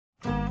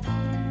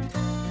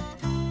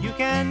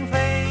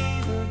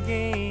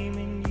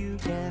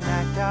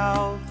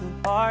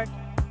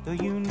though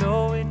you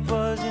know it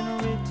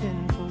wasn't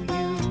written for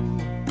you.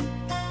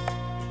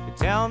 But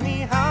tell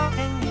me, how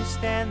can you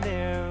stand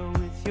there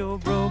with your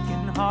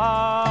broken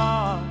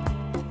heart,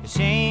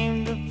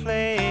 ashamed of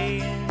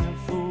playing a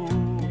fool?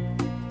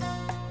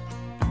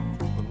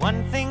 But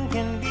one thing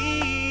can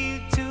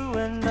lead to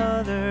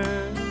another,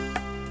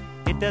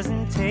 it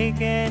doesn't take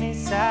any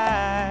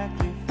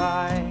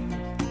sacrifice.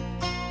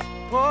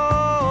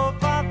 Oh,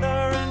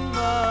 father and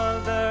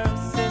mother,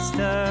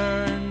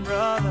 sister and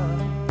brother,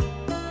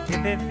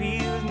 if it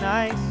feels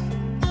nice,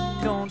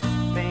 don't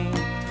think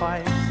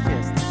twice.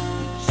 Just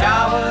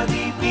shower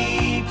the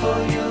people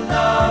you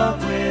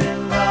love with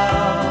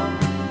love.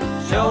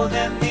 Show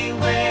them the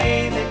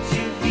way that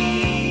you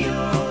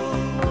feel.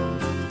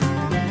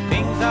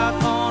 Things are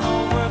gonna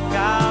work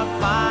out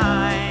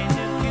fine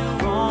if you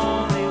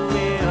only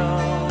will.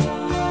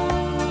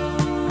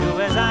 Do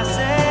as I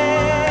say.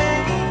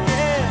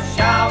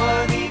 Shower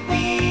the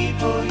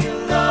people you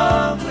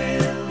love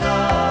with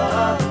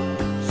love.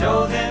 Show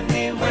them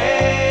the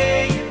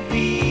way you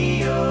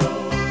feel.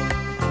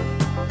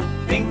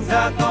 Things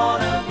are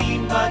gonna be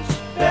much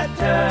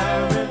better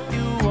if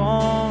you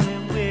only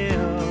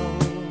will.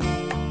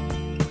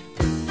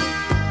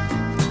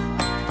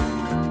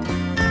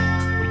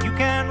 Well, you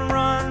can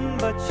run,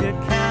 but you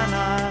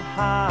cannot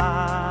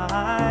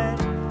hide.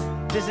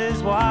 This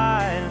is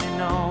widely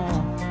known.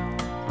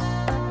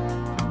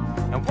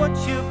 And what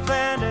you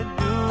plan to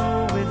do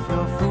with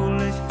your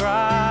foolish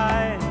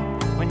pride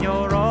when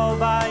you're all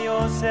by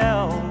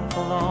yourself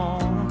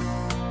alone?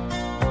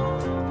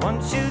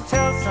 Once you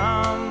tell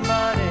somebody